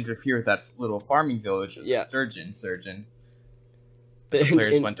to interfere with that little farming village of the Surgeon. The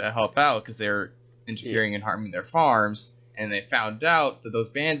players went to help out because they were interfering and harming their farms, and they found out that those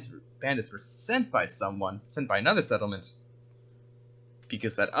bandits were sent by another settlement,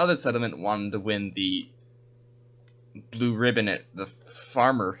 because that other settlement wanted to win the blue ribbon at the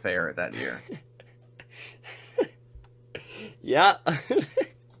farmer fair that year. Yeah.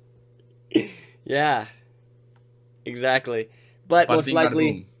 Yeah. Exactly. But most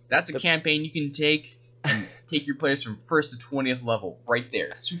likely, that's a campaign you can take and take your players from 1st to 20th level right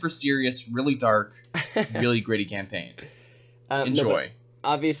there. Super serious, really dark, really gritty campaign. Enjoy. No,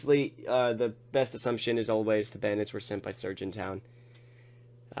 obviously, the best assumption is always the bandits were sent by Surgeon Town.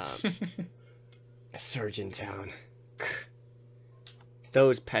 Surgeon Town.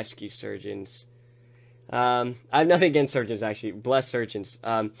 Those pesky surgeons. I have nothing against surgeons, actually. Bless surgeons.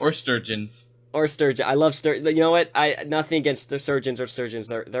 Or sturgeons. Or sturgeon. I love sturgeon. You know what? Nothing against the surgeons or sturgeons.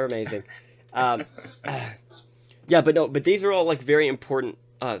 They're amazing. Yeah, but these are all like very important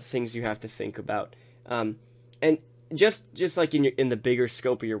things you have to think about. And just like in the bigger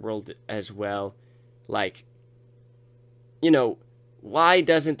scope of your world as well, like, why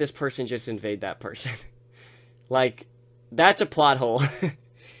doesn't this person just invade that person? Like, that's a plot hole.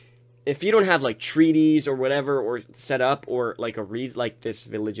 If you don't have like treaties or whatever or set up, or like a reason, like this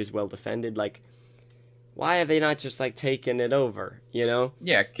village is well defended, like, why have they not just like taken it over? Yeah,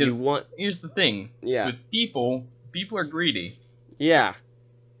 because here's the thing. Yeah. With people are greedy. Yeah.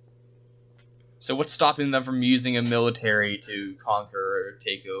 So what's stopping them from using a military to conquer or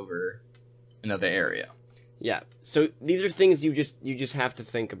take over another area? Yeah. So these are things you just have to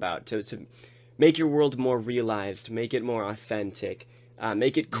think about to make your world more realized, make it more authentic.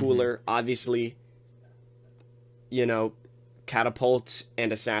 Make it cooler. Obviously, catapults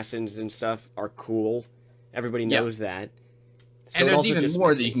and assassins and stuff are cool. Everybody knows that. So and there's even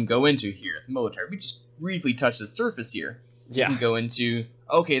more that you can go into here with the military. We just briefly touched the surface here. You can go into,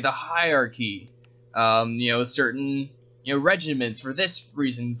 the hierarchy. Certain, regiments for this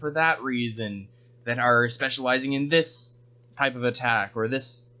reason, for that reason, that are specializing in this type of attack or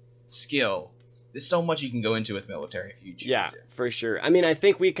this skill. There's so much you can go into with military if you choose to. Yeah, for sure. I mean, I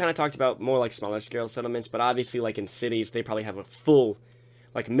think we kind of talked about more like smaller scale settlements, but obviously like in cities, they probably have a full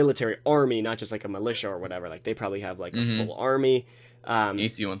like military army, not just like a militia or whatever. Like they probably have like a full army.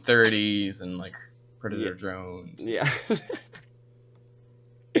 AC-130s and like Predator drones. Yeah.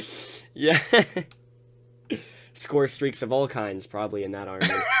 Yeah. Score streaks of all kinds probably in that army.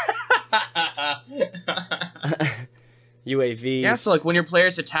 UAVs. Yeah, so like when your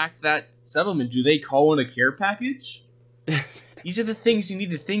players attack that settlement, do they call in a care package? These are the things you need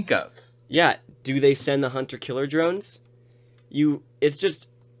to think of. Yeah, do they send the hunter-killer drones? It's just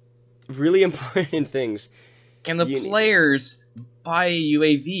really important things. Can the players buy a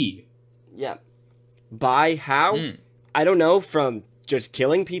UAV? Yeah. Buy how? I don't know, from just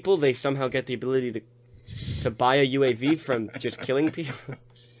killing people, they somehow get the ability to buy a UAV from just killing people.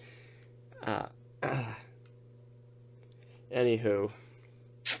 Anywho.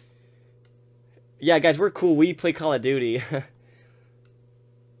 Yeah, guys, we're cool. We play Call of Duty.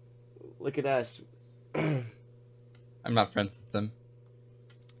 Look at us. I'm not friends with them.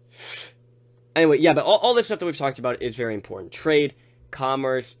 Anyway, yeah, but all this stuff that we've talked about is very important. Trade,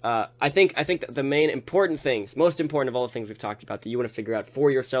 commerce. I think that the main important things, most important of all the things we've talked about that you want to figure out for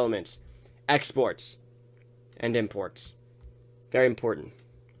your settlements, exports and imports. Very important.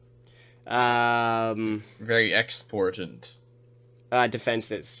 Very exportant.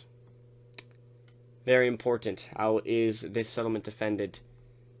 Defenses. Very important. How is this settlement defended?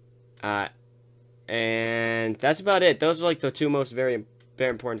 And that's about it. Those are like the two most very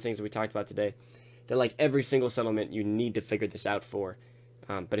important things that we talked about today. That like every single settlement you need to figure this out for.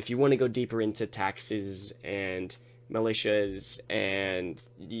 But if you want to go deeper into taxes and militias and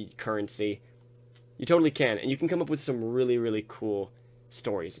currency, you totally can. And you can come up with some really, really cool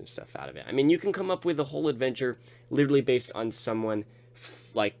stories and stuff out of it. I mean, you can come up with a whole adventure literally based on someone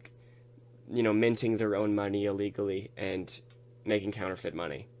like, you know, minting their own money illegally and making counterfeit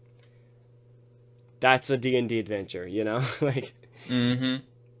money. That's a D&D adventure, you know? Like, mm-hmm.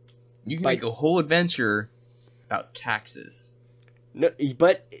 You can make a whole adventure about taxes. No,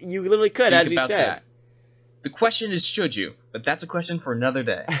 but you literally could, Think as you about said. That. The question is, should you? But that's a question for another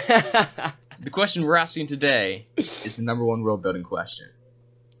day. The question we're asking today is the number one world building question.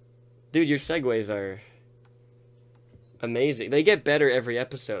 Dude, your segues are amazing. They get better every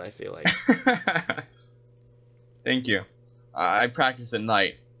episode, I feel like. Thank you. I practice at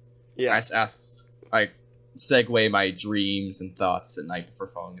night. Yeah. I segue my dreams and thoughts at night before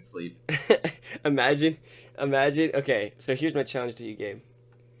falling asleep. Imagine. Okay, so here's my challenge to you, Gabe.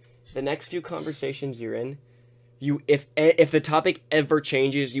 The next few conversations you're in, if the topic ever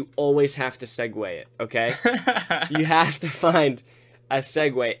changes, you always have to segue it, okay? You have to find a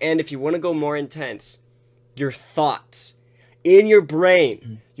segue. And if you want to go more intense, your thoughts in your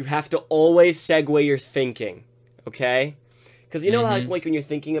brain, you have to always segue your thinking, okay? Because you know how like when you're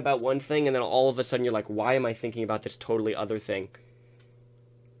thinking about one thing and then all of a sudden you're like, why am I thinking about this totally other thing?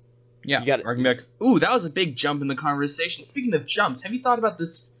 Yeah, or I can be like, ooh, that was a big jump in the conversation. Speaking of jumps, have you thought about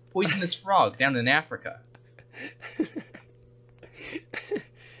this poisonous frog down in Africa?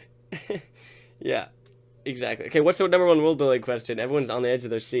 Yeah, exactly. Okay, what's the number one world building question? Everyone's on the edge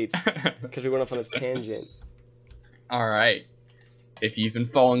of their seats because we went off on this tangent. All right. If you've been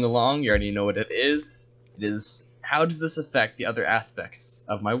following along, you already know what it is. It is, how does this affect the other aspects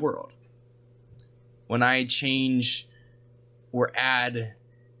of my world? When I change or add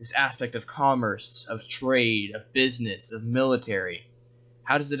this aspect of commerce, of trade, of business, of military,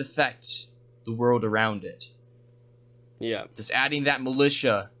 how does it affect the world around it? Yeah. Does adding that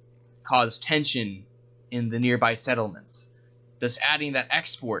militia cause tension in the nearby settlements? Does adding that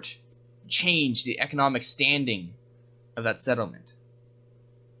export change the economic standing of that settlement?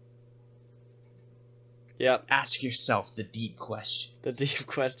 Yeah. Ask yourself the deep questions. The deep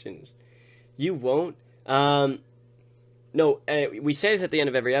questions. You won't. No, we say this at the end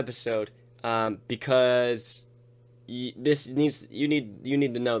of every episode, because you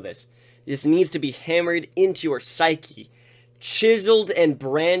need to know this. This needs to be hammered into your psyche, chiseled and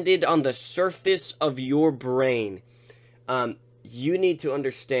branded on the surface of your brain. You need to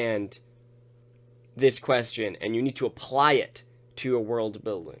understand this question, and you need to apply it to your world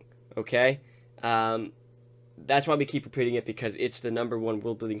building, okay? That's why we keep repeating it, because it's the number one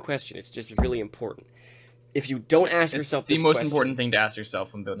world building question. It's just really important. If you don't ask yourself this question... It's the most important thing to ask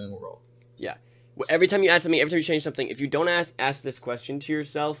yourself when building a world. Yeah. Every time you ask something, every time you change something, if you don't ask this question to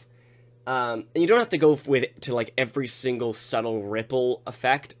yourself, and you don't have to go with it to like every single subtle ripple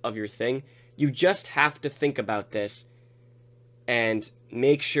effect of your thing, you just have to think about this and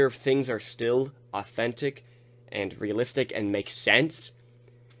make sure things are still authentic and realistic and make sense.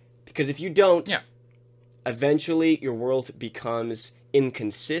 Because if you don't, eventually your world becomes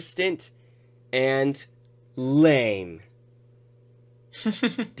inconsistent and lame.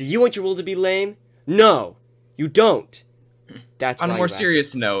 Do you want your world to be lame? No, you don't. That's on a more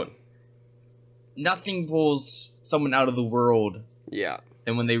serious note. Nothing pulls someone out of the world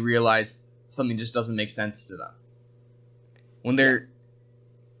than when they realize something just doesn't make sense to them. When they're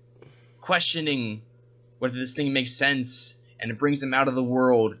questioning whether this thing makes sense and it brings them out of the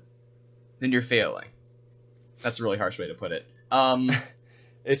world, then you're failing. That's a really harsh way to put it.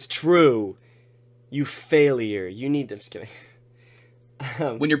 It's true. You failure. You need... I'm just kidding.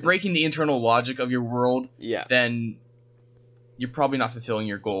 When you're breaking the internal logic of your world, then you're probably not fulfilling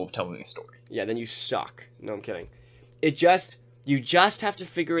your goal of telling a story. Yeah, then you suck. No, I'm kidding. You just have to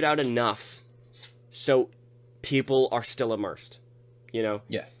figure it out enough so people are still immersed. You know?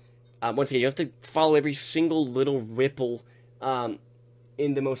 Yes. Once again, you have to follow every single little ripple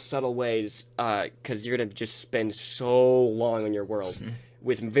in the most subtle ways, because you're going to just spend so long on your world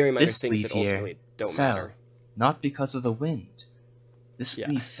with very minor things that ultimately don't matter. Not because of the wind. This Yeah.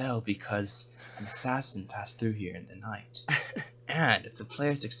 leaf fell because an assassin passed through here in the night. And if the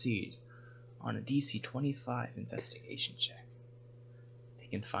players succeed on a DC 25 investigation check, they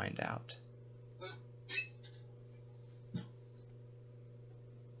can find out.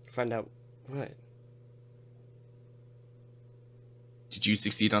 Find out what? Did you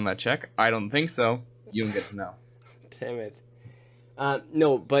succeed on that check? I don't think so. You don't get to know. Damn it.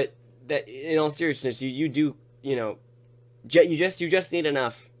 No, but that in all seriousness, you do, you know, you just need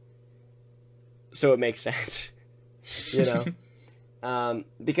enough so it makes sense. You know?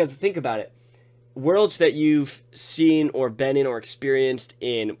 Because think about it. Worlds that you've seen or been in or experienced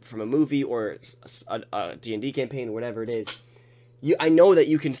in from a movie or a D&D campaign or whatever it is, I know that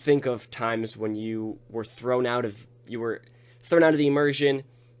you can think of times when you were thrown out of the immersion.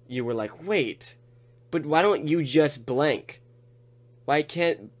 You were like, wait, but why don't you just blank? Why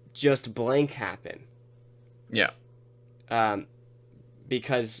can't just blank happen? Yeah.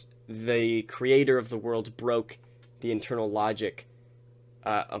 Because the creator of the world broke the internal logic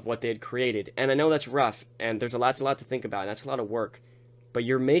of what they had created. And I know that's rough, and there's a lot to think about, and that's a lot of work. But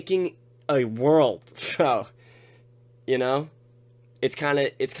you're making a world, so, you know, it's kind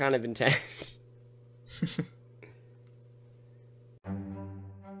of intense.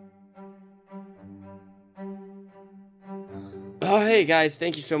 Oh, hey guys,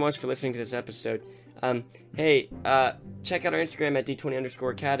 thank you so much for listening to this episode. Hey, check out our Instagram at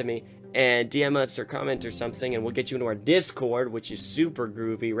D20_Academy and DM us or comment or something, and we'll get you into our Discord, which is super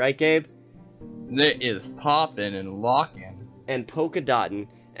groovy, right, Gabe? It is poppin' and lockin'. And polka dottin'.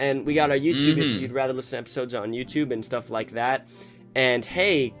 And we got our YouTube if you'd rather listen to episodes on YouTube and stuff like that. And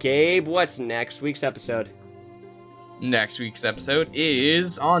hey, Gabe, what's next week's episode? Next week's episode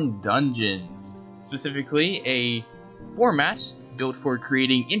is on dungeons. Specifically, a format built for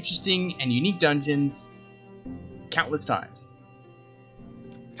creating interesting and unique dungeons countless times.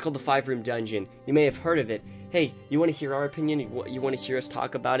 It's called the 5-Room Dungeon. You may have heard of it. Hey, you want to hear our opinion? You want to hear us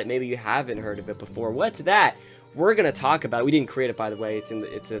talk about it? Maybe you haven't heard of it before. What's that? We're going to talk about it. We didn't create it, by the way.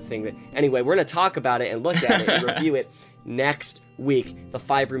 It's a thing that... Anyway, we're going to talk about it and look at it and review it next week. The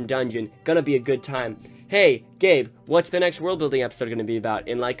 5-Room Dungeon. Gonna be a good time. Hey, Gabe, what's the next world-building episode going to be about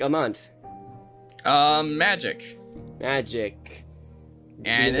in like a month? Magic. Magic.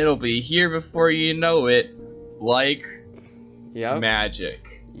 And it'll be here before you know it. Like... Yep.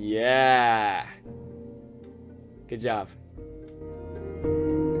 Magic. Yeah. Good job.